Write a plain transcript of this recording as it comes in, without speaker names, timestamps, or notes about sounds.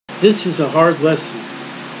This is a hard lesson.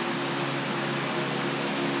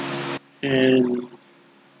 And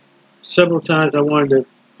several times I wanted to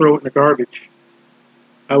throw it in the garbage.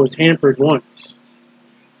 I was hampered once.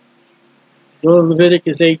 Go to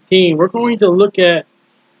Leviticus 18. We're going to look at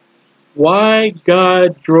why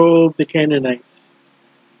God drove the Canaanites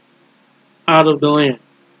out of the land.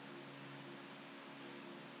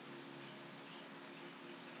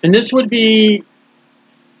 And this would be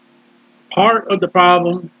part of the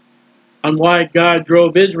problem on why God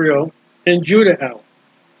drove Israel and Judah out.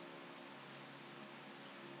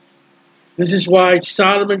 This is why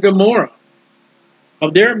Sodom and Gomorrah,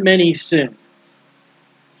 of their many sins.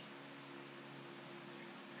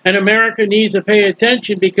 And America needs to pay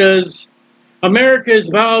attention because America is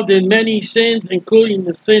involved in many sins, including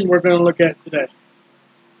the sin we're going to look at today.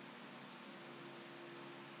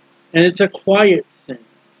 And it's a quiet sin.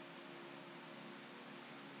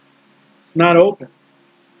 It's not open.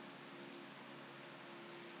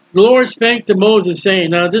 The Lord spake to Moses,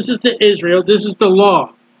 saying, now this is to Israel, this is the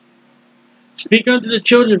law. Speak unto the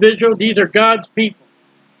children of Israel, these are God's people.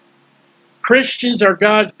 Christians are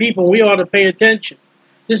God's people. We ought to pay attention.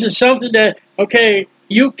 This is something that, okay,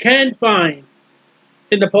 you can find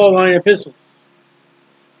in the Pauline epistles.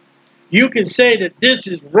 You can say that this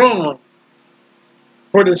is wrong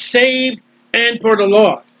for the saved and for the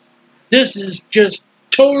lost. This is just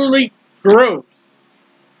totally gross.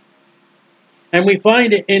 And we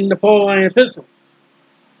find it in the Pauline epistles.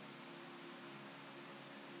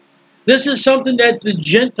 This is something that the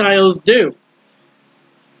Gentiles do.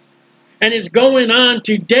 And it's going on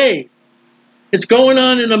today. It's going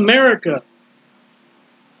on in America.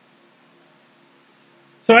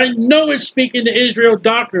 So I know it's speaking to Israel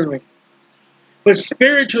doctrinally. But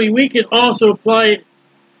spiritually, we can also apply it.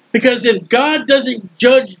 Because if God doesn't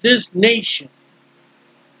judge this nation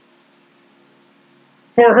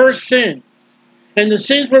for her sins, and the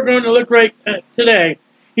sins we're going to look right at today,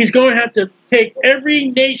 he's going to have to take every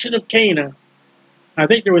nation of Canaan. I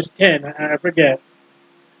think there was 10, I forget.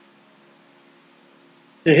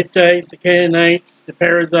 The Hittites, the Canaanites, the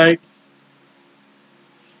Perizzites,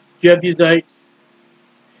 Jebusites.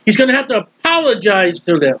 He's going to have to apologize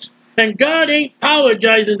to them. And God ain't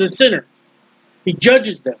apologizing to sinners. He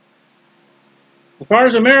judges them. As far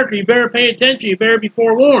as America, you better pay attention. You better be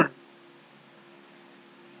forewarned.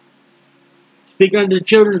 Speak unto the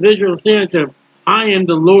children of Israel, saying unto them, I am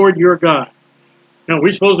the Lord your God. Now,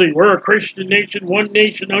 we're supposed to be, we're a Christian nation, one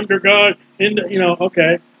nation under God.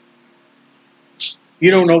 Okay. You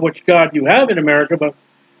don't know which God you have in America, but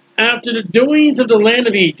after the doings of the land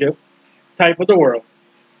of Egypt, type of the world,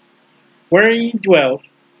 wherein ye dwell,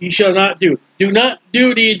 ye shall not do. Do not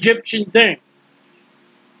do the Egyptian thing.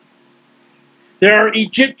 There are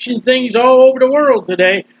Egyptian things all over the world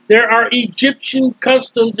today. There are Egyptian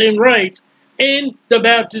customs and rites in the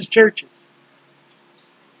Baptist churches.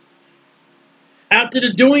 After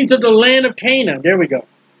the doings of the land of Canaan, there we go.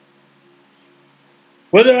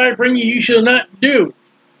 Whether I bring you, you shall not do.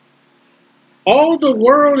 All the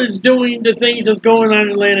world is doing the things that's going on in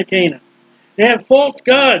the land of Canaan. They have false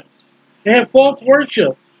gods. They have false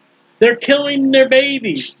worship. They're killing their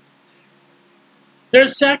babies. They're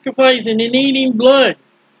sacrificing and eating blood.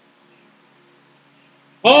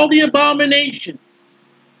 All the abominations.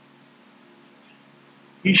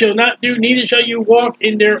 You shall not do, neither shall you walk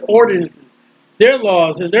in their ordinances, their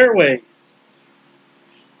laws, and their ways.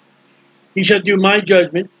 You shall do my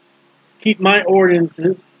judgments, keep my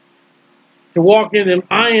ordinances, to walk in them.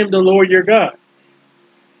 I am the Lord your God.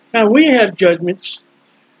 Now, we have judgments.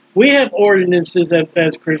 We have ordinances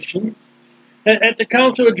as Christians. At the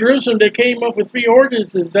Council of Jerusalem, they came up with 3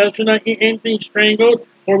 ordinances. Thou shalt not eat anything strangled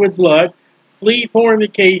or with blood, flee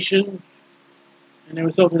fornication, and there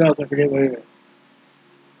was something else, I forget what it is.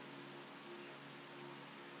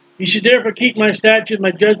 You should therefore keep my statutes,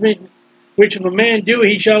 my judgment, which if a man do,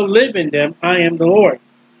 he shall live in them. I am the Lord.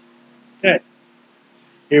 Okay,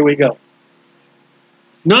 here we go.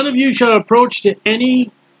 None of you shall approach to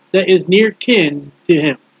any that is near kin to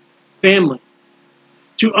him, family,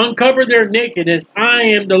 to uncover their nakedness. I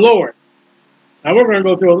am the Lord. Now we're going to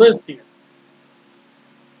go through a list here.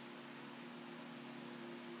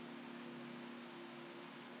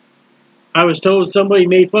 I was told somebody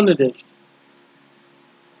made fun of this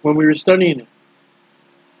when we were studying it.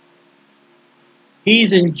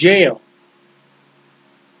 He's in jail.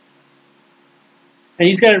 And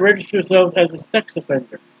he's got to register himself as a sex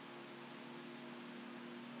offender.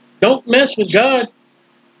 Don't mess with God.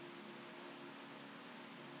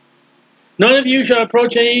 None of you shall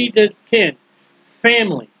approach any that kin.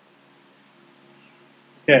 Family.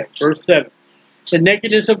 Okay, verse 7. The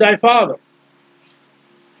nakedness of thy father.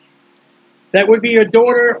 That would be a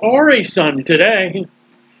daughter or a son today.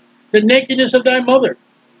 The nakedness of thy mother.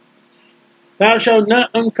 Thou shalt not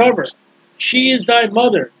uncover. She is thy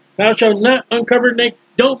mother. Thou shalt not uncover naked.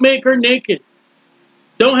 Don't make her naked.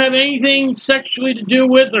 Don't have anything sexually to do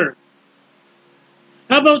with her.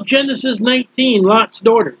 How about Genesis 19, Lot's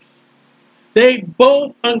daughters? They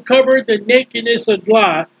both uncovered the nakedness of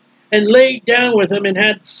Lot and laid down with him and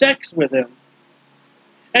had sex with him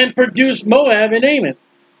and produced Moab and Ammon.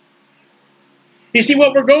 You see,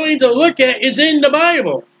 what we're going to look at is in the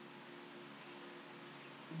Bible.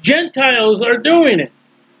 Gentiles are doing it.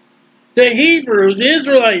 The Hebrews, the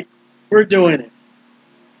Israelites were doing it.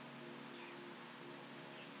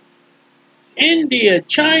 India,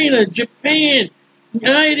 China, Japan,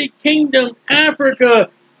 United Kingdom, Africa,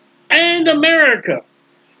 and America.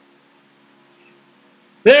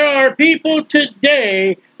 There are people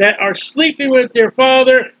today that are sleeping with their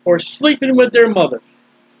father or sleeping with their mother.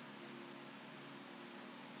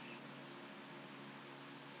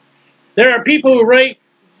 There are people who write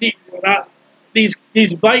these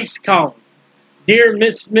vice columns. Dear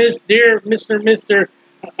Miss, dear Mr.,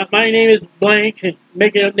 my name is blank, and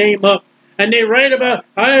make a name up. And they write about,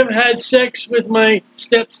 I have had sex with my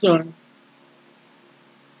stepson.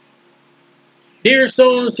 Dear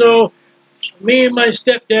so-and-so, me and my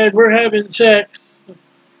stepdad, we're having sex.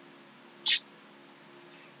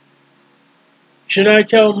 Should I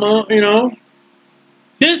tell mom, you know?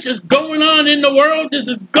 This is going on in the world. This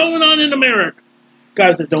is going on in America.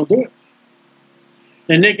 God says, don't do it.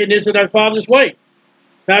 The nakedness of thy father's wife.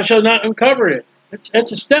 Thou shalt not uncover it.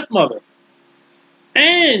 That's a stepmother.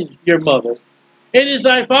 And your mother. It is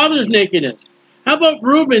thy father's nakedness. How about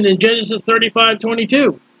Reuben in Genesis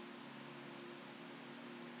 35:22?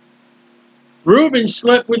 Reuben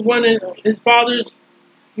slept with one of his father's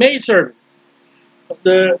maidservants.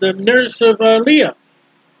 The nurse of Leah.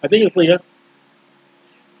 I think it's Leah.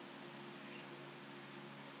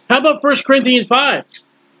 How about 1 Corinthians 5?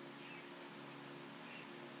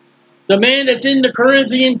 The man that's in the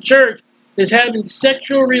Corinthian church is having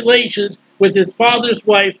sexual relations with his father's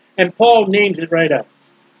wife, and Paul names it right out.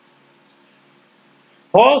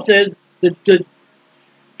 Paul said to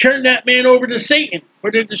turn that man over to Satan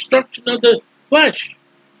for the destruction of the flesh,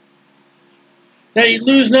 that he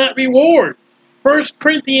lose not reward. 1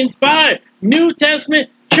 Corinthians 5, New Testament,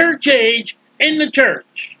 church age, in the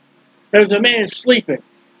church. There was a man sleeping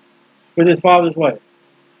with his father's wife.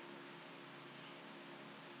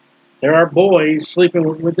 There are boys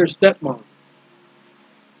sleeping with their stepmoms.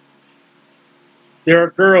 There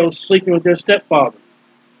are girls sleeping with their stepfathers.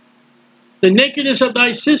 The nakedness of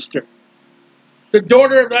thy sister, the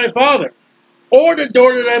daughter of thy father, or the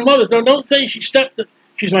daughter of thy mother. So don't say she's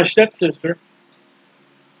my stepsister.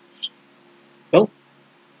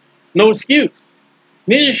 No excuse.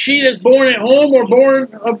 Neither she that's born at home or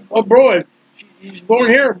born abroad. She's born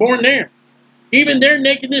here or born there. Even their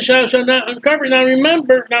nakedness thou shalt not uncover. Now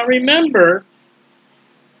remember,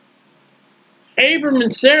 Abram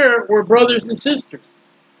and Sarah were brothers and sisters.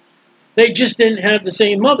 They just didn't have the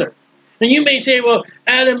same mother. And you may say, well,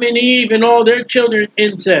 Adam and Eve and all their children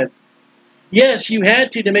incest. Yes, you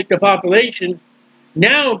had to make the population.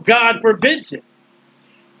 Now God forbids it.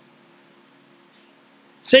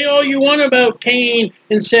 Say all you want about Cain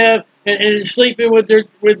and Seth and sleeping with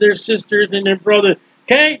their sisters and their brothers.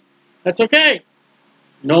 Okay? That's okay.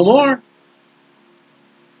 No more.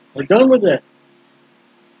 We're done with that.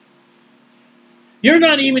 You're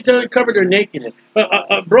not even to cover their nakedness.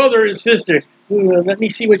 A brother and sister. Let me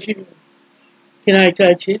see what you... Can I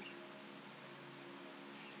touch it?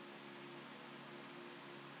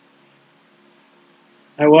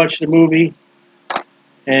 I watched the movie,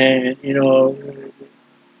 and, you know,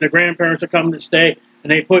 the grandparents are coming to stay,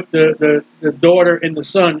 and they put the daughter and the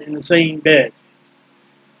son in the same bed.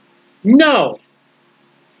 No.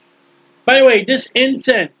 By the way, this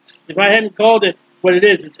incense, if I hadn't called it what it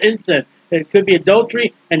is, it's incense. It could be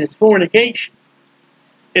adultery, and it's fornication.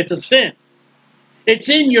 It's a sin. It's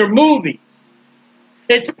in your movies.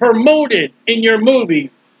 It's promoted in your movies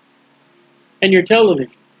and your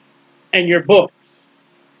television and your books.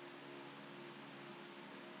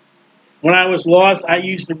 When I was lost, I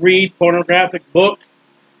used to read pornographic books,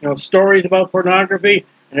 you know, stories about pornography,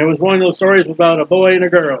 and there was one of those stories about a boy and a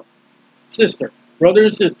girl, sister, brother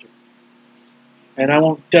and sister. And I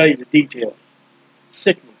won't tell you the details.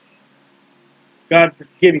 Sickening. God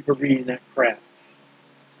forgive me for reading that crap.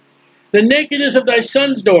 The nakedness of thy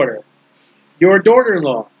son's daughter, your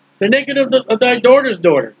daughter-in-law. The nakedness of thy daughter's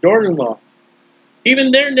daughter, daughter-in-law.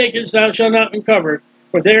 Even their nakedness thou shalt not uncover,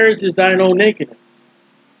 for theirs is thine own nakedness.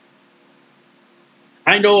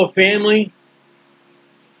 I know a family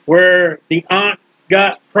where the aunt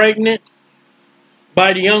got pregnant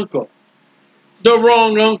by the uncle, the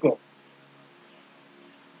wrong uncle.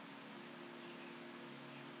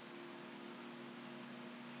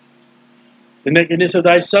 The nakedness of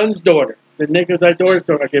thy son's daughter, the nakedness of thy daughter's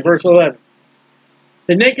daughter. Okay, verse 11.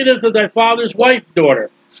 The nakedness of thy father's wife's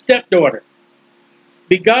daughter, stepdaughter,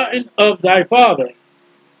 begotten of thy father,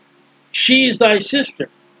 she is thy sister.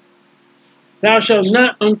 Thou shalt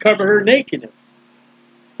not uncover her nakedness.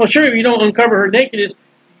 Well, sure, if you don't uncover her nakedness,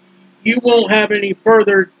 you won't have any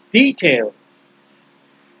further details.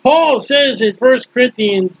 Paul says in 1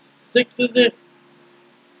 Corinthians 6, is it?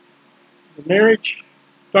 The marriage?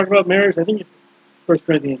 Talk about marriage? I think it's 1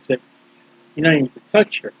 Corinthians 6. You're not even to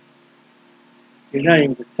touch her. You're not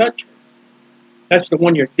even to touch her. That's the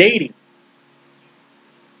one you're dating.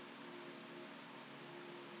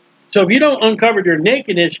 So if you don't uncover your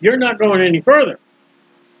nakedness, you're not going any further.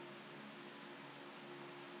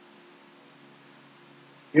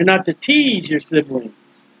 You're not to tease your siblings.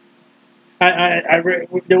 I read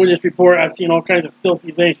doing this report. I've seen all kinds of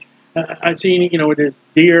filthy things. I've seen, with this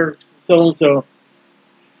dear so-and-so.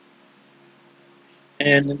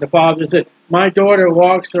 And the father said, my daughter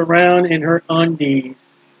walks around in her undies.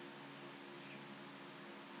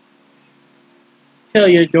 Tell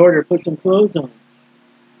your daughter, put some clothes on.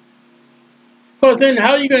 Because then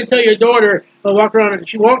how are you going to tell your daughter to walk around?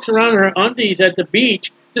 She walks around in her undies at the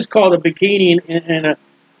beach, just called a bikini and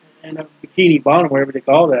a bikini bottom, whatever they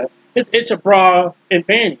call that. It's a bra and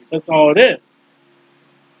panties. That's all it is.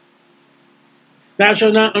 Thou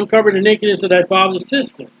shalt not uncover the nakedness of thy father's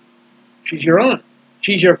sister. She's your aunt.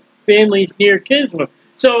 She's your family's near kinswoman.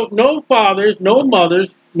 So no fathers, no mothers,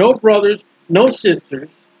 no brothers, no sisters,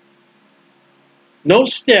 no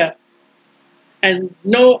step, and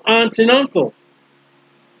no aunts and uncles.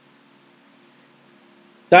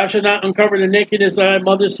 Thou shalt not uncover the nakedness of thy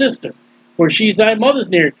mother's sister, for she's thy mother's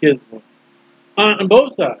near kinswoman, aunt on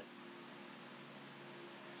both sides.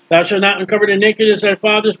 Thou shalt not uncover the nakedness of thy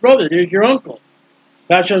father's brother. There's your uncle.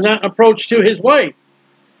 Thou shalt not approach to his wife.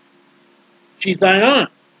 She's thine aunt.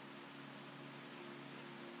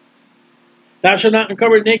 Thou shalt not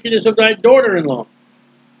uncover the nakedness of thy daughter-in-law.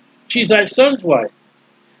 She's thy son's wife.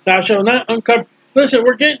 Thou shalt not uncover. Listen,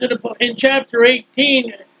 we're getting to the point in chapter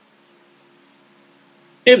 18.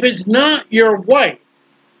 If it's not your wife,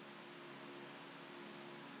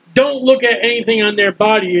 don't look at anything on their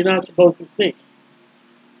body you're not supposed to see.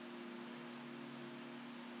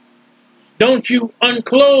 Don't you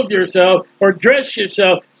unclothe yourself or dress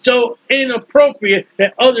yourself so inappropriate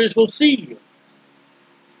that others will see you.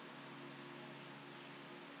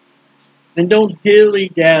 And don't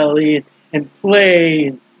dilly-dally and play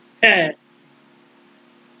and pat.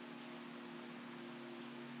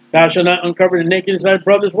 Thou shalt not uncover the nakedness of thy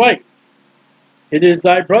brother's wife. It is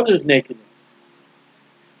thy brother's nakedness.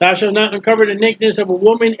 Thou shalt not uncover the nakedness of a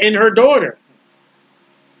woman and her daughter.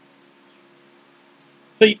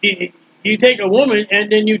 So you take a woman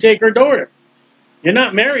and then you take her daughter. You're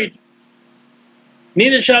not married.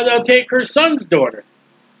 Neither shalt thou take her son's daughter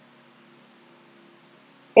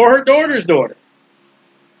or her daughter's daughter.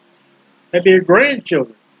 That'd be her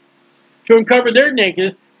grandchildren. To uncover their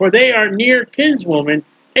nakedness, for they are near kinswoman.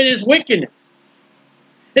 It is wickedness.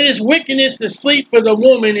 It is wickedness to sleep with a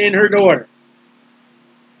woman and her daughter.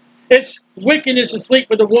 It's wickedness to sleep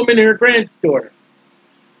with a woman and her granddaughter.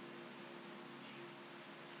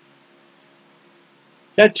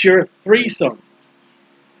 That's your threesome.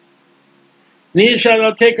 Neither shalt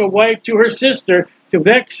thou take a wife to her sister to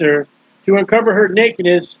vex her, to uncover her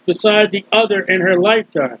nakedness beside the other in her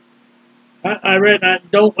lifetime. I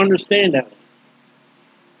don't understand that.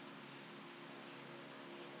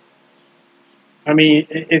 I mean,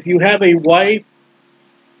 if you have a wife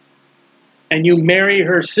and you marry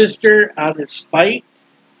her sister out of spite,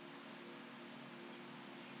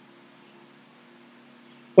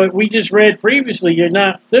 but we just read previously you're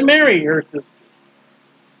not to marry her sister.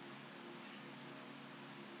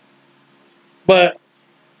 But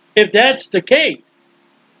if that's the case,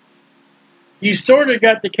 you sort of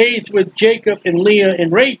got the case with Jacob and Leah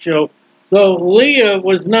and Rachel, though Leah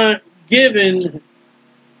was not given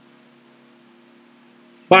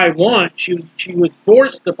by want, she was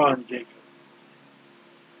forced upon Jacob.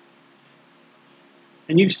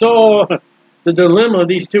 And you saw the dilemma of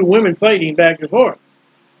these two women fighting back and forth.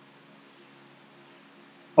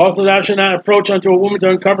 Also, thou shalt not approach unto a woman to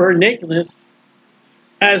uncover her nakedness,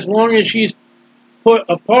 as long as she's put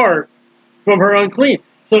apart from her unclean.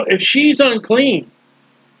 So if she's unclean,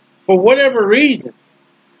 for whatever reason,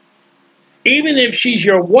 even if she's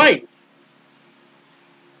your wife,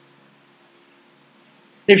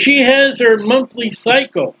 If she has her monthly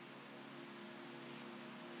cycle,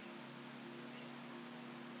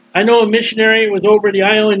 I know a missionary was over the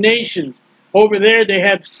island nations. Over there, they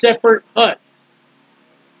have separate huts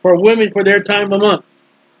for women for their time of month.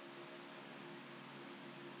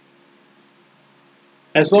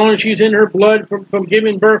 As long as she's in her blood from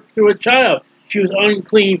giving birth to a child, she was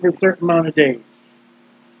unclean for a certain amount of days.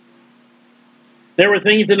 There were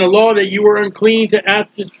things in the law that you were unclean to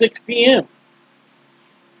after 6 p.m.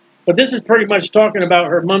 But this is pretty much talking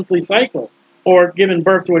about her monthly cycle or giving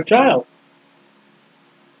birth to a child.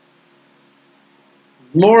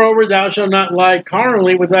 Moreover, thou shalt not lie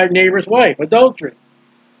carnally with thy neighbor's wife, adultery,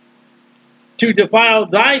 to defile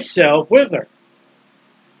thyself with her.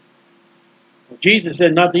 Jesus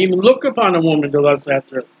said not to even look upon a woman to lust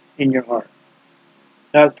after her in your heart.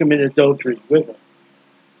 Thou hast committed adultery with her.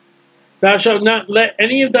 Thou shalt not let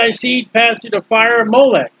any of thy seed pass through the fire of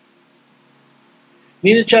Molech.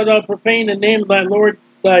 Neither shalt thou profane the name of thy Lord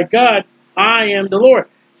thy God. I am the Lord.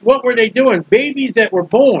 What were they doing? Babies that were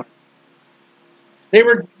born. They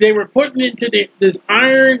were putting into this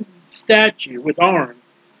iron statue with arms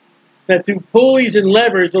that through pulleys and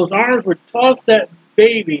levers, those arms would toss that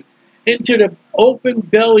baby into the open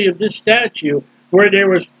belly of this statue where there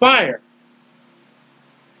was fire.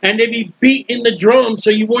 And they'd be beating the drum so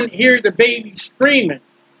you wouldn't hear the baby screaming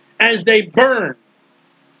as they burn.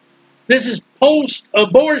 This is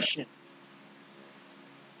post-abortion.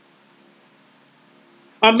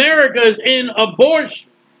 America is in abortion,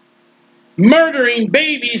 murdering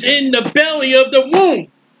babies in the belly of the womb.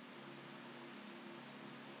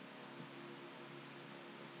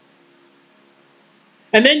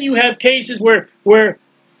 And then you have cases where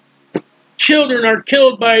children are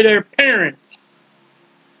killed by their parents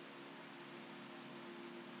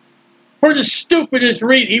for the stupidest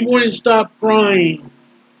reason. He wouldn't stop crying.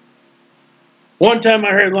 One time I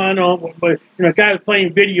heard Lionel, a guy was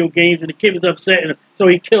playing video games and the kid was upset, and so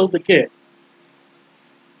he killed the kid.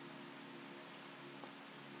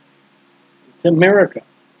 It's America.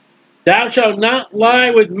 Thou shalt not lie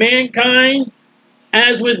with mankind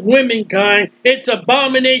as with womankind. It's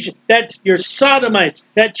abomination. That's your sodomites.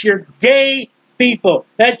 That's your gay people.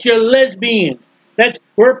 That's your lesbians. That's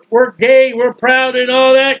we're gay, we're proud and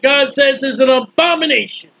all that. God says it's an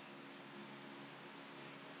abomination.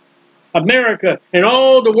 America and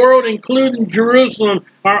all the world, including Jerusalem,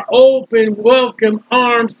 are open, welcome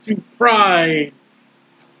arms to pride.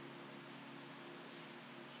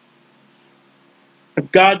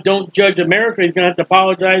 If God don't judge America, he's going to have to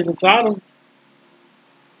apologize to Sodom.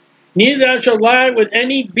 Neither thou shalt lie with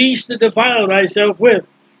any beast to defile thyself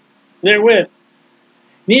therewith.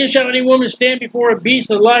 Neither shall any woman stand before a beast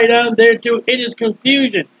to lie down thereto. It is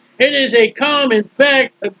confusion. It is a common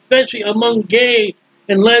fact, especially among gay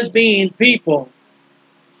and lesbian people,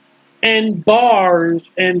 and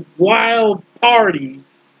bars and wild parties,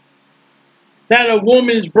 that a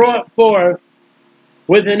woman is brought forth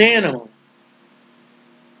with an animal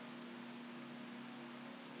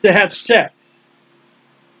to have sex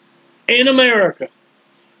in America.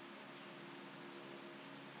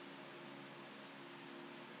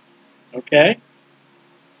 Okay?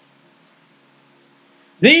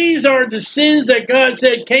 These are the sins that God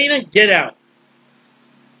said, Canaan, get out.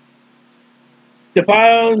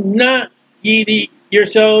 Defile not ye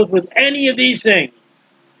yourselves with any of these things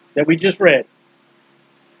that we just read.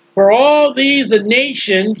 For all these the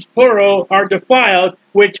nations, plural, are defiled,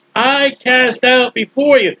 which I cast out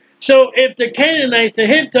before you. So if the Canaanites, the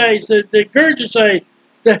Hittites, the Girgashites,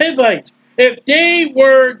 the Hivites, if they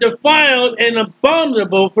were defiled and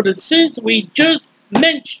abominable for the sins we just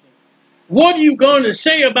mentioned, what are you going to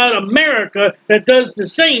say about America that does the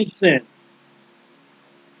same sin?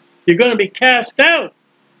 You're going to be cast out.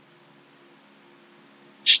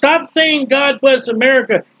 Stop saying God bless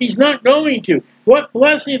America. He's not going to. What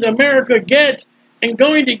blessing America gets and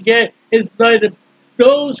going to get is by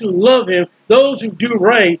those who love him, those who do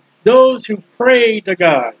right, those who pray to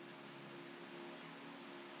God.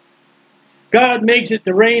 God makes it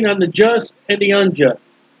to rain on the just and the unjust.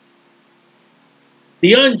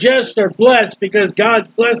 The unjust are blessed because God's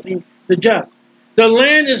blessing the just. The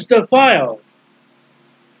land is defiled.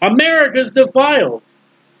 America's defiled.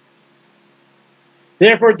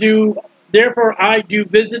 Therefore I do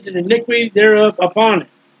visit the iniquity thereof upon it.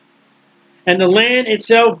 And the land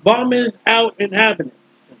itself vomiteth out inhabitants.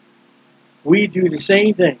 We do the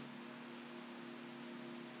same thing.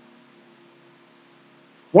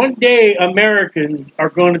 One day Americans are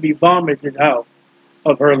going to be vomited out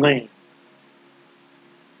of her land.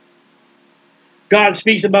 God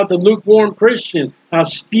speaks about the lukewarm Christian. I'll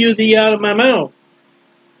spew thee out of my mouth.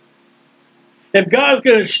 If God's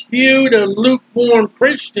going to spew the lukewarm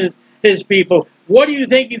Christians, his people, what do you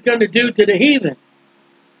think he's going to do to the heathen?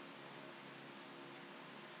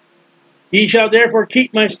 Ye shall therefore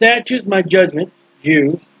keep my statutes, my judgments,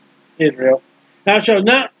 Jews, Israel. Thou shalt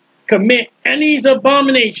not commit any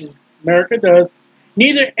abominations, America does,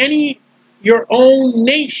 neither any your own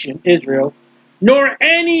nation, Israel, nor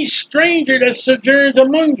any stranger that sojourns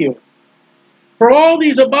among you. For all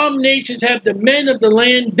these abominations have the men of the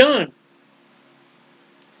land done,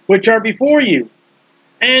 which are before you,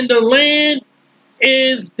 and the land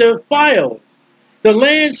is defiled. The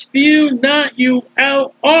land spew not you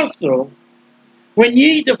out also, when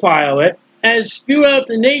ye defile it, as spew out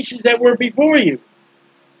the nations that were before you.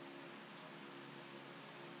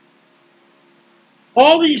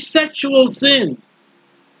 All these sexual sins,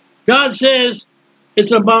 God says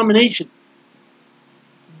it's an abomination.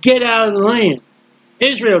 Get out of the land.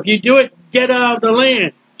 Israel, if you do it, get out of the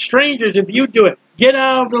land. Strangers, if you do it, get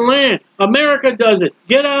out of the land. America does it,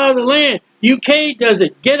 get out of the land. UK does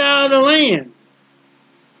it, get out of the land.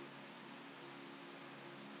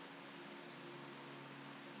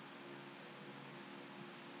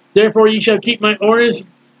 Therefore ye shall keep my orders,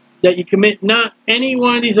 that ye commit not any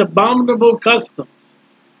one of these abominable customs,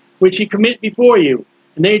 which ye commit before you,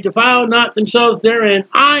 and they defile not themselves therein.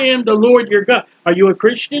 I am the Lord your God. Are you a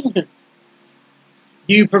Christian? Do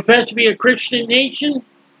you profess to be a Christian nation?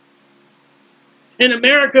 In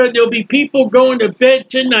America, there'll be people going to bed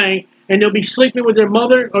tonight, and they'll be sleeping with their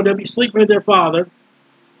mother, or they'll be sleeping with their father.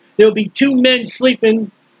 There'll be two men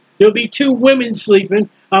sleeping. There'll be two women sleeping.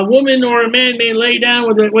 A woman or a man may lay down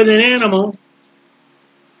with an animal.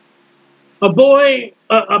 A boy,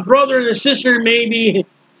 a brother and a sister may be.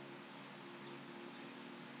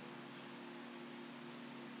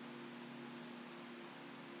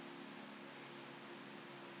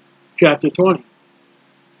 Chapter 20.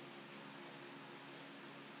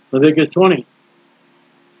 Leviticus 20,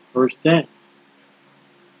 verse 10.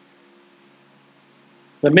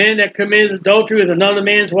 The man that committed adultery with another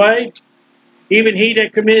man's wife, even he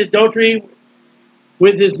that committed adultery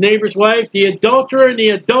with his neighbor's wife, the adulterer and the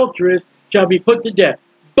adulteress shall be put to death.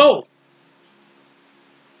 Both.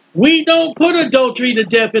 We don't put adultery to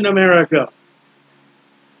death in America.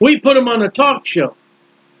 We put them on a talk show.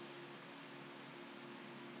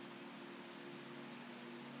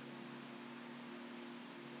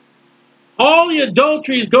 All the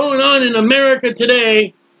adultery is going on in America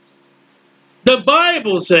today. The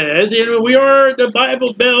Bible says, we are the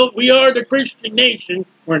Bible Belt, we are the Christian nation.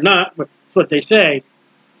 We're not, but that's what they say.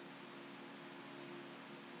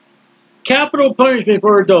 Capital punishment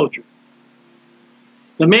for adultery.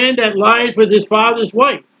 The man that lies with his father's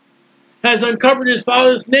wife has uncovered his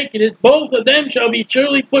father's nakedness. Both of them shall be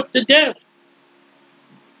surely put to death.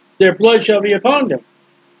 Their blood shall be upon them.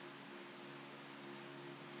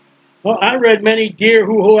 Well, I read many dear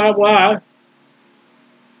hoo-hoo-ah-wah.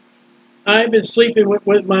 I've been sleeping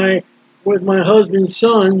with my husband's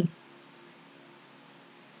son.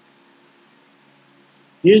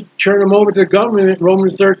 You turn them over to the government,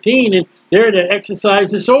 Romans 13, and they're to exercise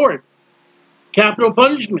the sword. Capital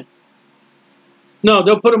punishment. No,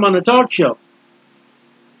 they'll put them on a talk show.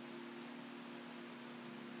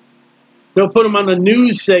 They'll put them on a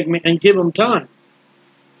news segment and give them time.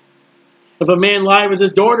 If a man lie with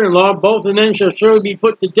his daughter-in-law, both of them shall surely be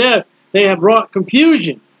put to death. They have wrought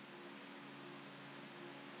confusion.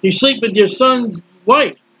 You sleep with your son's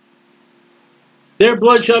wife, their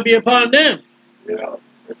blood shall be upon them. Yeah.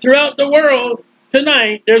 Throughout the world,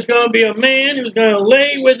 tonight, there's going to be a man who's going to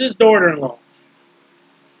lay with his daughter-in-law.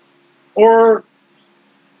 Or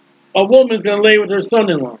a woman's going to lay with her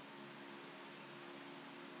son-in-law.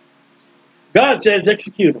 God says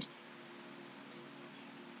execute them.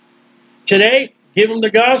 Today, give them the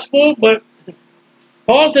gospel, but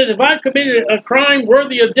Paul said, if I committed a crime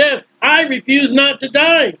worthy of death, I refuse not to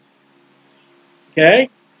die. Okay?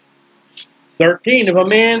 13, if a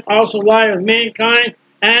man also lie with mankind,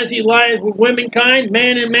 as he lieth with womankind,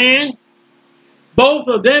 man and man, both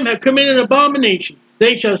of them have committed abomination.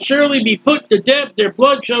 They shall surely be put to death, their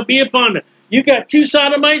blood shall be upon them. You got two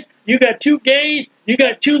sodomites, you got two gays, you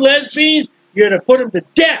got two lesbians, you're going to put them to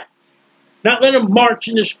death. Not let them march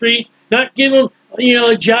in the streets, not give them,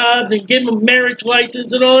 jobs and give them marriage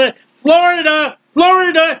license and all that.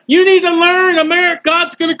 Florida, you need to learn. America,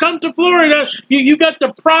 God's going to come to Florida. You got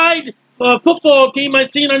the Pride football team I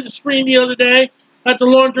seen on the screen the other day at the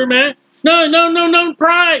laundromat. No,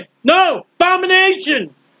 pride. No,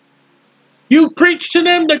 abomination. You preach to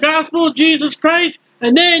them the gospel of Jesus Christ,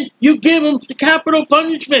 and then you give them the capital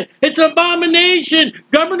punishment. It's an abomination.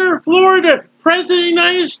 Governor of Florida, President of the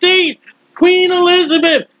United States, Queen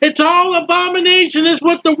Elizabeth. It's all abomination. It's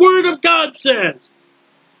what the Word of God says.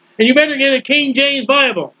 And you better get a King James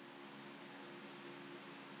Bible.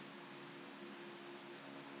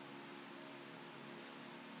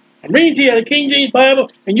 I'm reading to you the King James Bible,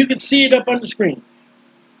 and you can see it up on the screen.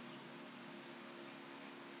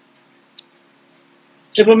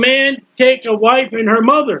 If a man take a wife and her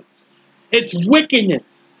mother, it's wickedness.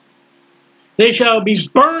 They shall be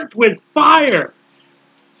burnt with fire,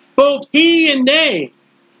 both he and they.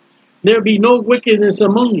 There be no wickedness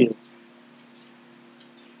among you.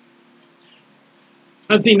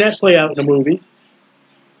 I've seen that play out in the movies.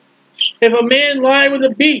 If a man lie with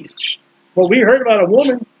a beast, well, we heard about a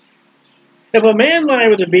woman. If a man lie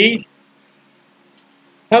with a beast,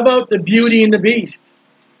 how about the Beauty and the Beast?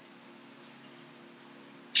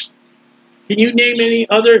 Can you name any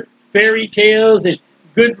other fairy tales and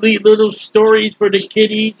goodly little stories for the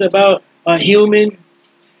kiddies about a human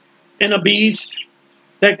and a beast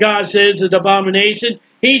that God says is an abomination?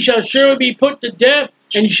 He shall surely be put to death,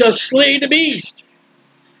 and he shall slay the beast.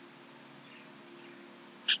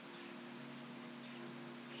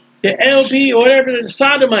 The LP, or whatever, the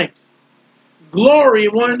Sodomites, glory,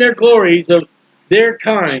 one of their glories of their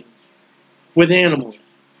kind with animals.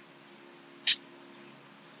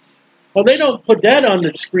 Well, they don't put that on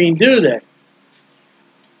the screen, do they?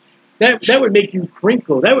 That would make you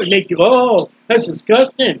crinkle. That would make you, oh, that's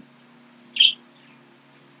disgusting.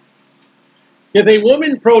 If a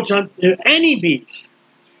woman approach unto any beast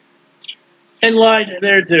and lie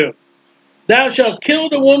thereto, thou shalt kill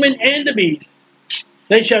the woman and the beast.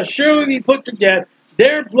 They shall surely be put to death.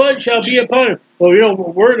 Their blood shall be upon them. Well, you know,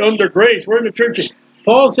 we're under grace. We're in the church.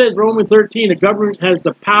 Paul says, Romans 13, the government has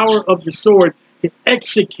the power of the sword to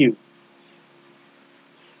execute.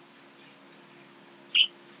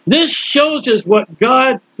 This shows us what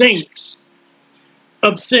God thinks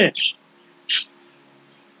of sin.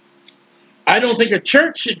 I don't think a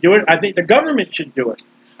church should do it. I think the government should do it.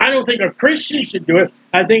 I don't think a Christian should do it.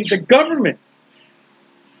 I think the government.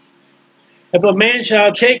 If a man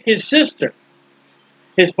shall take his sister,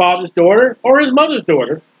 his father's daughter, or his mother's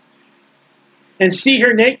daughter, and see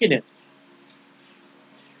her nakedness,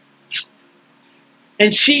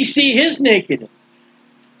 and she see his nakedness,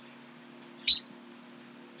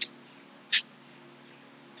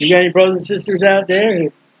 you got any brothers and sisters out there?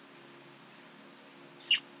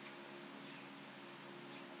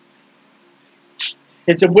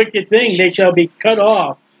 It's a wicked thing. They shall be cut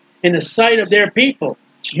off in the sight of their people.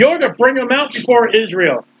 You're to bring them out before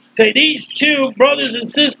Israel. Say, these two brothers and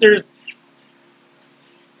sisters,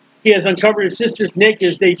 he has uncovered his sister's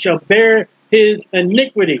nakedness. They shall bear his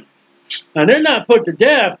iniquity. Now, they're not put to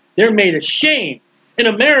death. They're made ashamed. In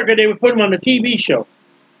America, they would put them on a TV show.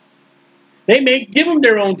 They may give them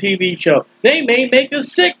their own TV show. They may make a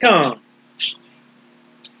sitcom.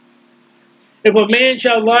 If a man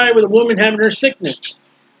shall lie with a woman having her sickness,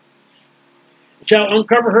 shall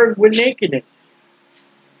uncover her with nakedness.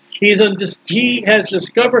 He has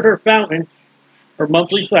discovered her fountain, her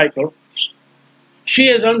monthly cycle. She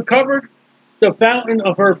has uncovered the fountain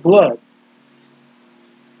of her blood.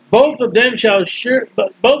 Both of them shall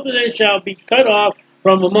be cut off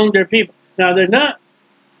from among their people. Now they're not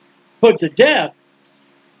put to death.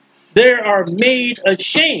 They are made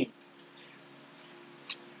ashamed.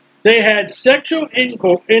 They had sexual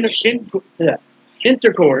intercourse,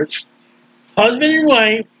 husband and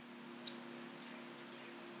wife,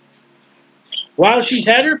 while she's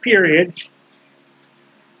had her period.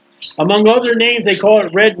 Among other names, they call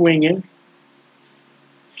it red winging.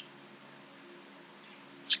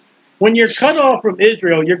 When you're cut off from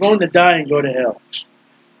Israel, you're going to die and go to hell.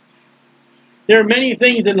 There are many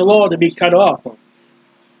things in the law to be cut off from.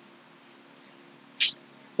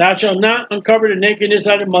 Thou shalt not uncover the nakedness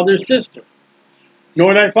of thy mother's sister,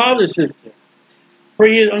 nor thy father's sister. For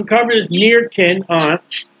he has uncovered his near kin aunt,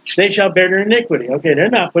 they shall bear their iniquity. Okay, they're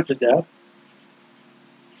not put to death.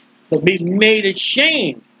 But be made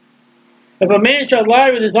ashamed. If a man shall lie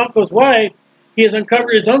with his uncle's wife, he has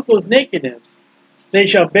uncovered his uncle's nakedness. They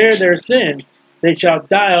shall bear their sin. They shall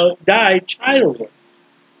die childless.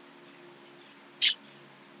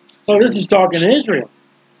 Oh, this is talking to Israel.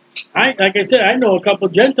 Like I said, I know a couple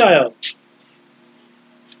of Gentiles.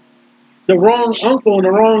 The wrong uncle and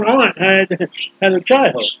the wrong aunt had a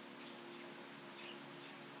child.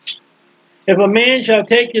 If a man shall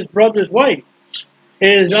take his brother's wife,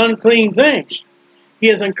 it is an unclean thing. He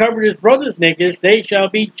has uncovered his brother's nakedness, they shall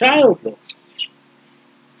be childless.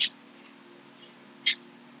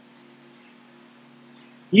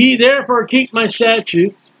 Ye therefore keep my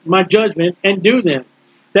statutes, my judgment, and do them,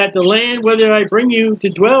 that the land, whether I bring you to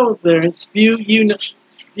dwell there, spew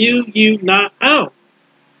spew you not out.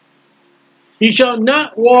 You shall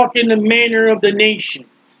not walk in the manner of the nation,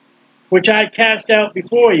 which I cast out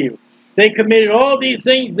before you. They committed all these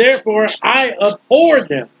things, therefore I abhorred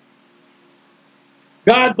them.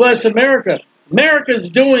 God bless America. America's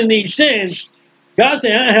doing these sins. God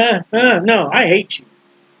said, no, I hate you.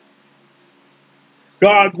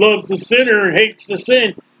 God loves the sinner and hates the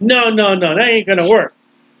sin. No, that ain't going to work.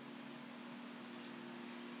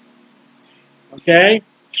 Okay?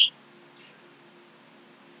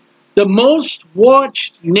 The most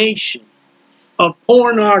watched nation of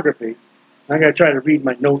pornography, I got to try to read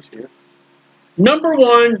my notes here. Number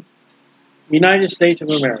one, United States of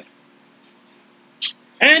America.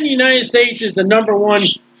 And the United States is the number one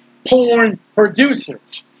porn producer.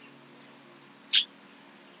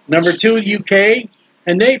 Number two, UK,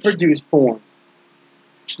 and they produce porn.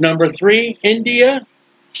 Number three, India.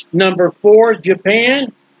 Number four,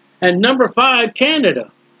 Japan. And number five,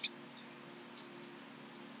 Canada.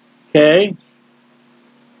 Okay?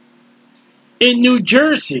 In New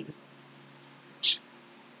Jersey,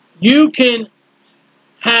 you can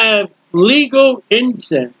have legal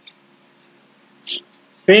incense,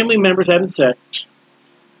 family members having sex,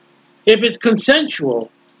 if it's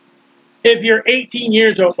consensual, if you're 18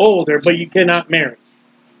 years or older, but you cannot marry.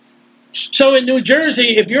 So in New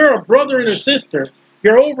Jersey, if you're a brother and a sister,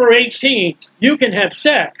 you're over 18, you can have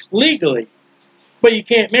sex legally, but you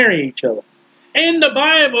can't marry each other. In the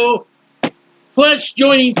Bible, flesh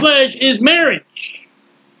joining flesh is marriage.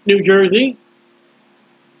 New Jersey.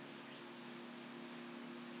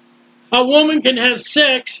 A woman can have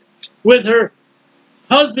sex with her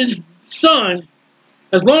husband's son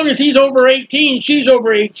as long as he's over 18, she's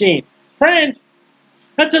over 18. Friend,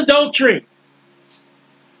 that's adultery.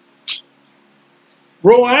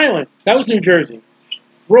 Rhode Island, that was New Jersey.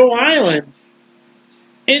 Rhode Island,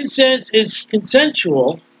 incense is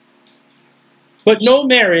consensual, but no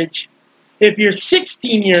marriage if you're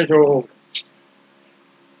 16 years or older.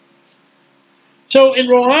 So in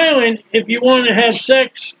Rhode Island, if you want to have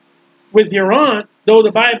sex with your aunt, though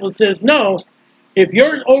the Bible says no, if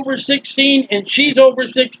you're over 16 and she's over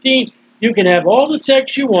 16, you can have all the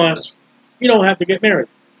sex you want. You don't have to get married.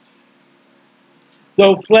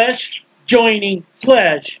 Though flesh joining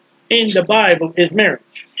flesh in the Bible is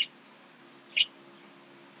marriage.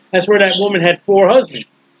 That's where that woman had 4 husbands.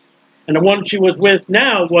 And the one she was with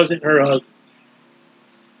now wasn't her husband.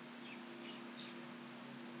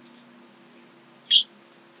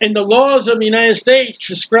 And the laws of the United States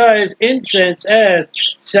describes incense as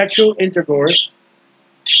sexual intercourse,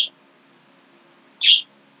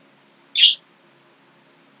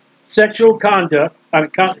 sexual contact,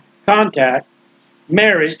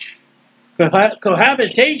 marriage,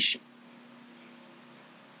 cohabitation,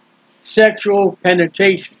 sexual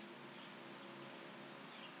penetration.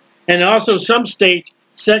 And also some states,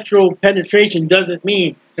 sexual penetration doesn't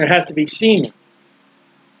mean there has to be semen.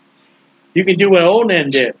 You can do what Onan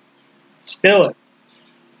did. Spill it.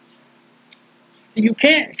 You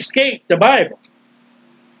can't escape the Bible.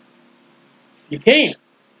 You can't.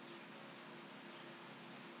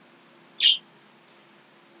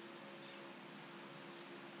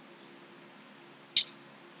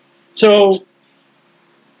 So,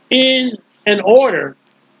 in an order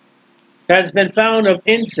that has been found of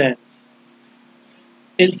incense,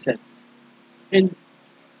 and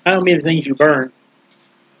I don't mean the things you burn.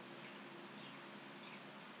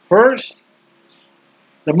 First,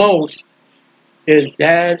 the most, is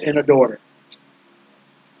dad and a daughter.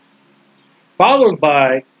 Followed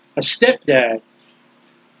by a stepdad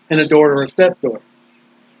and a daughter or stepdaughter.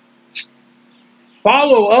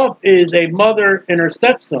 Follow up is a mother and her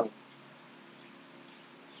stepson.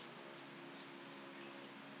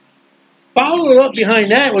 Followed up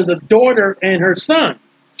behind that was a daughter and her son.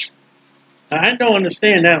 Now, I don't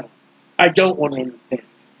understand that one. I don't want to understand.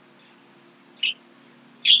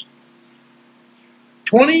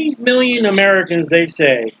 20 million Americans, they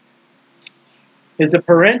say, is a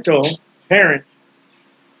parent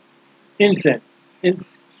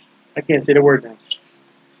incense. I can't say the word now.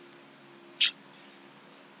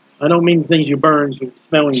 I don't mean the things you burn to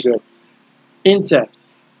smelling good. Incest.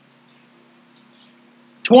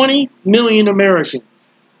 20 million Americans.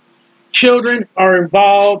 Children are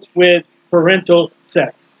involved with parental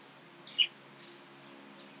sex.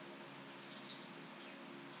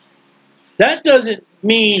 That doesn't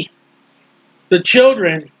mean the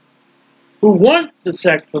children who want the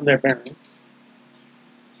sex from their parents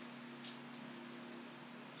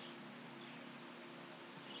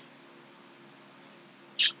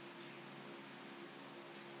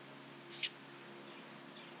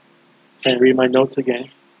and read my notes again.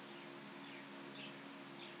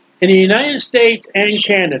 In the United States and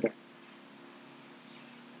Canada,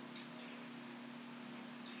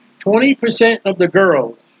 20% of the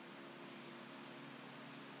girls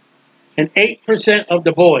and 8% of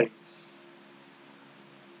the boys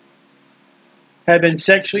have been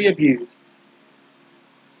sexually abused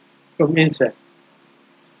from incest.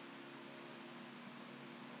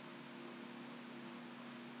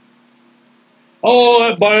 Oh,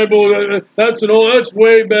 that Bible, that's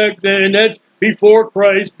way back then. That's before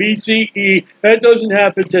Christ, BCE. That doesn't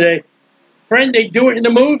happen today. Friend, they do it in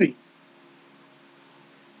the movies.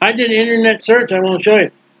 I did an internet search, I want to show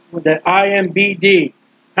you, with that IMBD.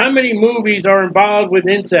 How many movies are involved with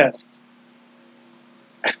incest?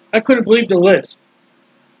 I couldn't believe the list.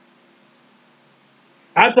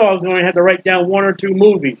 I thought I was going to have to write down 1 or 2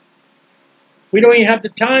 movies. We don't even have the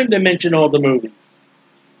time to mention all the movies.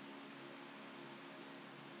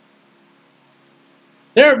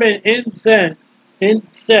 There have been incest,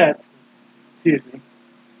 excuse me,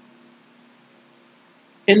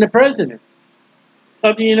 in the presidents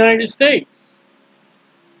of the United States.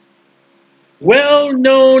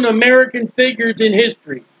 Well-known American figures in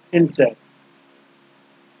history, incest.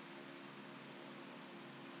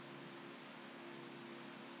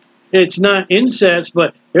 It's not incest,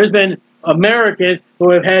 but there's been Americans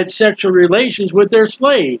who have had sexual relations with their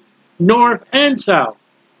slaves, North and South.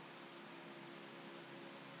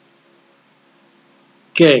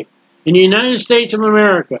 Okay, in the United States of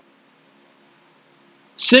America,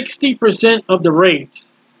 60% of the rapes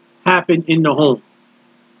happen in the home.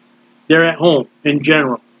 They're at home in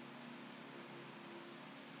general.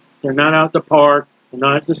 They're not out the park, they're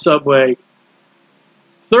not at the subway.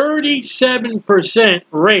 37%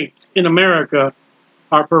 rapes in America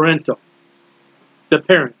are parental, the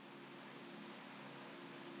parent.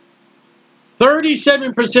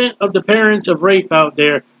 37% of the parents of rape out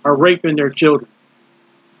there are raping their children.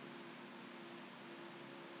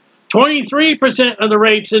 23% of the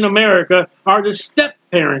rapes in America are the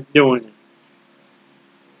step-parent doing it.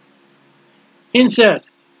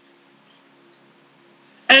 Incest.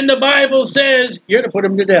 And the Bible says you're to put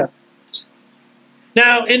them to death.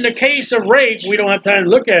 Now, in the case of rape, we don't have time to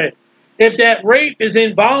look at it. If that rape is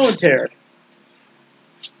involuntary,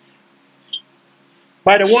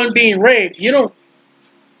 by the one being raped, you don't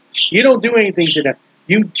do anything to them.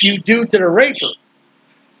 You do to the raper.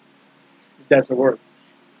 If that's a word.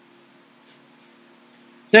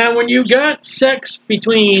 Now, when you got sex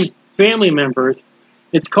between family members,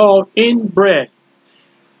 it's called inbred.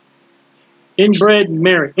 Inbred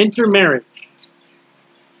marriage, intermarriage.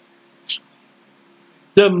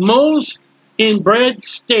 The most inbred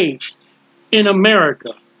state in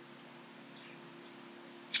America,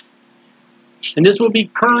 and this will be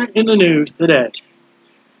current in the news today,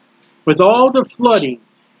 with all the flooding,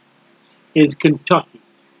 is Kentucky.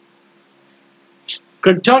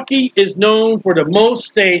 Kentucky is known for the most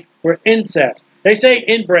states for incest. They say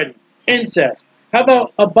inbreeding, incest. How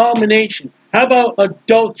about abomination? How about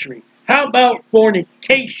adultery? How about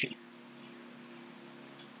fornication?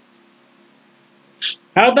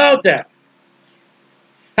 How about that?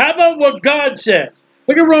 How about what God says?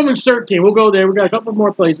 Look at Romans 13. We'll go there. We've got a couple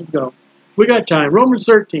more places to go. We got time. Romans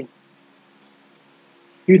 13.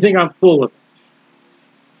 You think I'm full of it.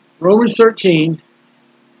 Romans 13.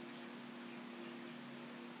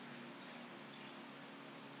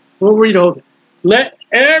 We'll read over it. Let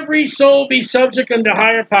every soul be subject unto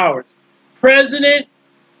higher powers. President,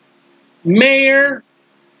 mayor,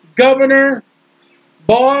 governor,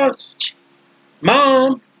 boss,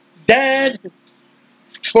 mom, dad.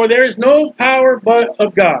 For there is no power but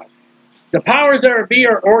of God. The powers that be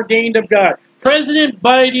are ordained of God. President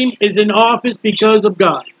Biden is in office because of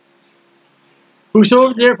God.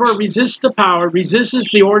 Whosoever therefore resists the power,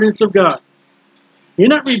 resists the ordinance of God. You're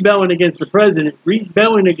not rebelling against the president,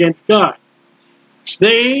 rebelling against God.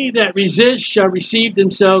 They that resist shall receive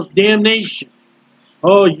themselves damnation.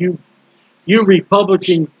 Oh, you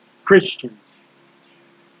Republican Christians.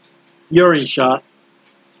 You're in shot.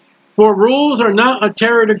 For rules are not a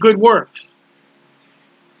terror to good works.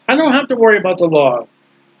 I don't have to worry about the laws.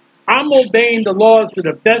 I'm obeying the laws to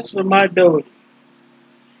the best of my ability.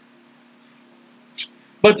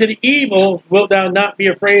 But to the evil wilt thou not be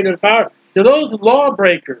afraid of the power. To those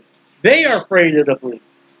lawbreakers, they are afraid of the police.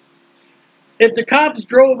 If the cops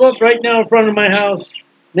drove up right now in front of my house, and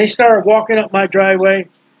they started walking up my driveway,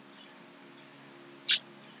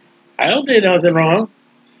 I don't do nothing wrong.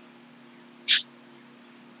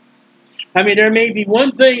 I mean, there may be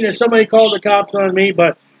one thing that somebody called the cops on me,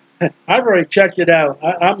 but I've already checked it out.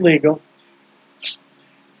 I'm legal.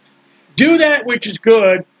 Do that which is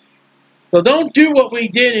good. So don't do what we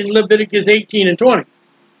did in Leviticus 18 and 20.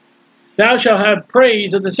 thou shalt have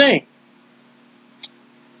praise of the same.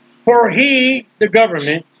 For he, the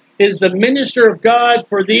government, is the minister of God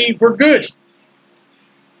for thee for good.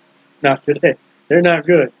 Not today. They're not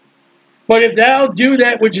good. But if thou do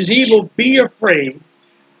that which is evil, be afraid,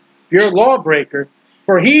 you're a lawbreaker,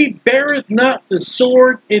 for he beareth not the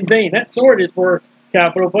sword in vain. That sword is for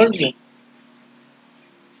capital punishment.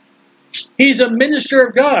 He's a minister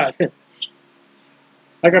of God,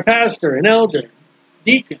 like a pastor, an elder,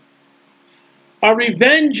 deacon. A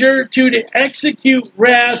revenger to execute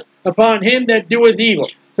wrath upon him that doeth evil.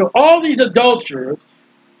 So all these adulterers,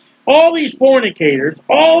 all these fornicators,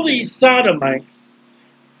 all these sodomites,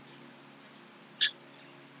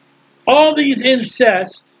 all these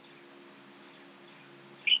incest,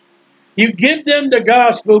 you give them the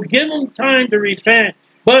gospel, give them time to repent,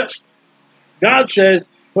 but God says,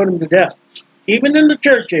 put them to death. Even in the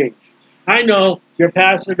church age. I know your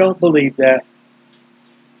pastor don't believe that.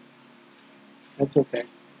 That's okay.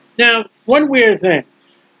 Now, one weird thing,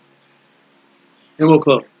 and we'll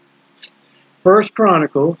close. First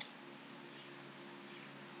Chronicles.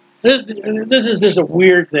 This is just a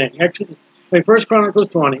weird thing. Actually, First Chronicles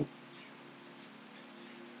 20,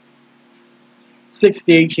 6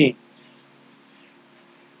 to 18.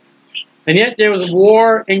 And yet there was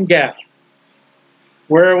war in Gath,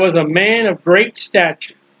 where was a man of great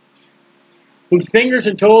stature, whose fingers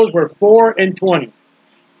and toes were 24,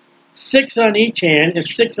 6 on each hand and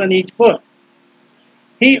 6 on each foot.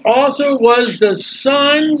 He also was the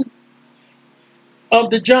son of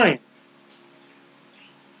the giant.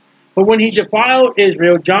 But when he defiled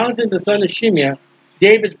Israel, Jonathan the son of Shimeah,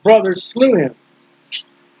 David's brother, slew him.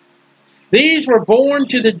 These were born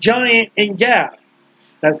to the giant in Gath.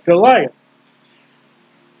 That's Goliath.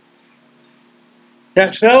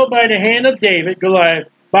 That fell by the hand of David, Goliath,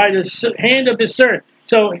 by the hand of his servant.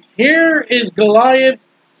 So here is Goliath's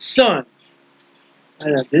son.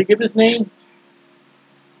 Did he give his name?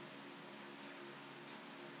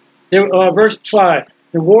 Verse 5.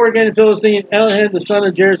 The war against the Philistine, Elhan, the son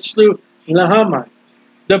of Jared, slew Lahamai,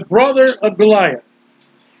 the brother of Goliath,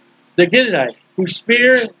 the Gittite, whose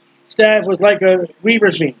spear staff was like a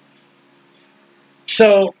weaver's beam.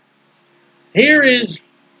 So here is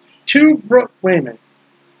wait a minute.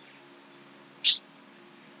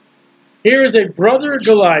 Here is a brother of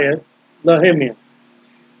Goliath, Lahamiah.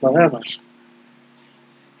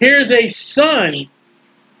 Here's a son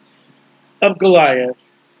of Goliath,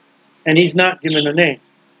 and he's not given a name.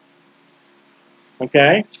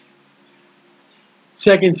 Okay?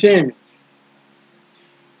 2 Samuel.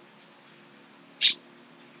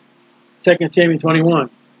 2 Samuel 21.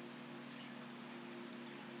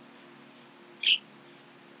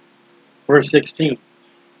 Verse 16.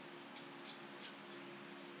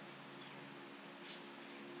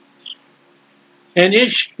 And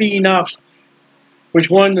Ishbi-Benob, which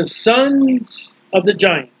won the sons of the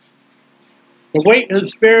giant. The weight of the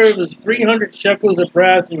spear was 300 shekels of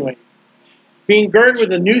brass in weight. Being girded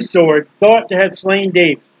with a new sword, thought to have slain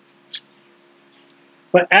David.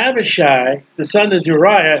 But Abishai, the son of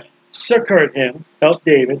Zeruiah, succored him, helped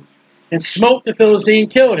David, and smote the Philistine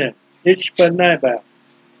and killed him. Ishbi-Benob.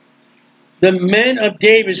 The men of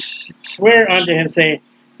David swear unto him, saying,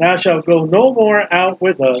 Thou shalt go no more out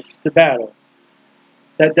with us to battle,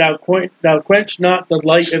 that thou quench not the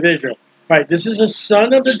light of Israel. Right, this is a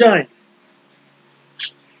son of the giant.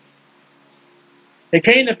 It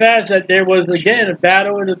came to pass that there was again a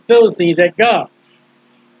battle in the Philistines at Gath.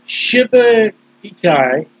 Shibbekai,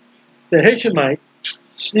 the Hishmite,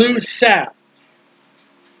 slew Saph,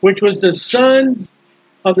 which was the sons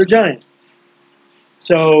of the giant.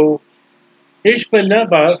 So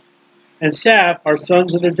Ishbi-Benob and Saph are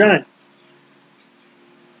sons of the giant.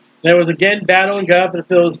 There was again battle in Gath of the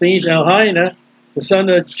Philistines. Elhanan, the son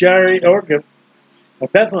of Jared-Orgab, a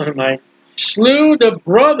Bethlehemite, slew the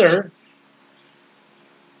brother.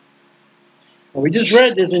 Well, we just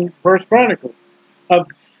read this in First Chronicles of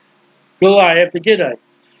Goliath the Gittite.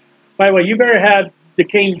 By the way, you better have the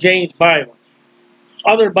King James Bible.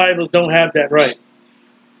 Other Bibles don't have that right.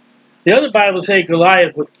 The other Bibles say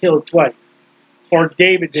Goliath was killed twice, or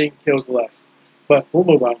David didn't kill Goliath. But we'll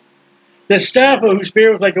move on. The staff of whose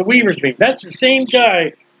spear was like a weaver's beam. That's the same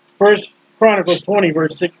guy, First Chronicles 20,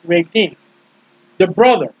 verse 6 to 18. The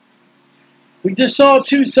brother. We just saw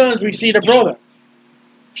 2 sons, we see the brother.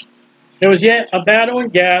 There was yet a battle in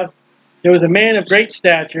Gath. There was a man of great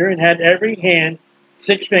stature, and had every hand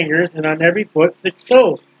 6 fingers, and on every foot 6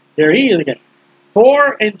 toes. There he is again.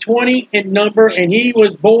 24 in number, and he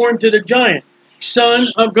was born to the giant, son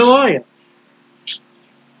of Goliath.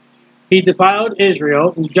 He defiled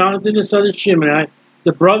Israel, and Jonathan the son of Shimei,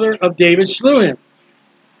 the brother of David, slew him.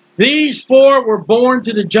 These four were born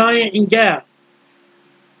to the giant in Gath.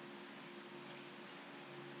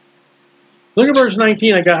 Look at verse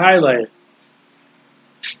 19, I got highlighted.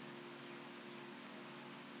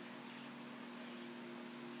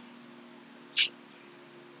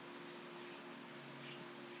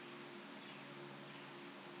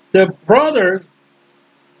 The brother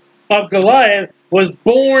of Goliath was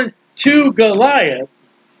born to Goliath.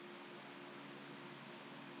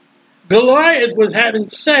 Goliath was having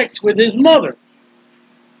sex with his mother,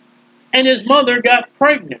 and his mother got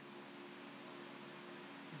pregnant,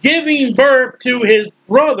 giving birth to his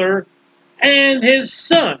brother and his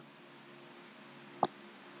son.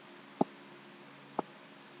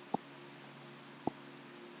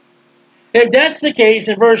 If that's the case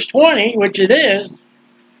in verse 20, which it is,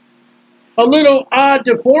 a little odd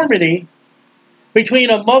deformity between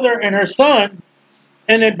a mother and her son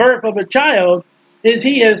and the birth of a child is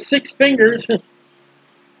he has 6 fingers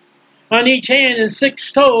on each hand and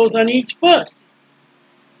 6 toes on each foot.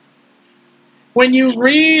 When you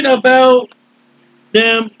read about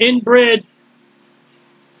them inbred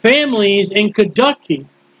families in Kentucky,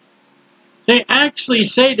 they actually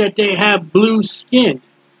say that they have blue skin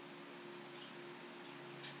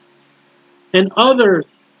and other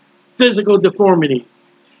physical deformities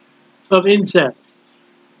of incest.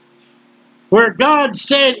 Where God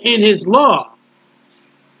said in his law,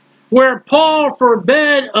 where Paul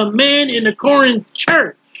forbade a man in the Corinth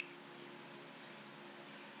church,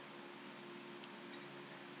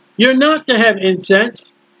 you're not to have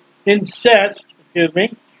incest, and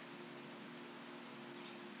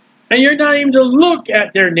you're not even to look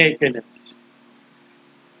at their nakedness.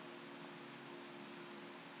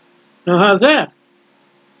 Now, how's that?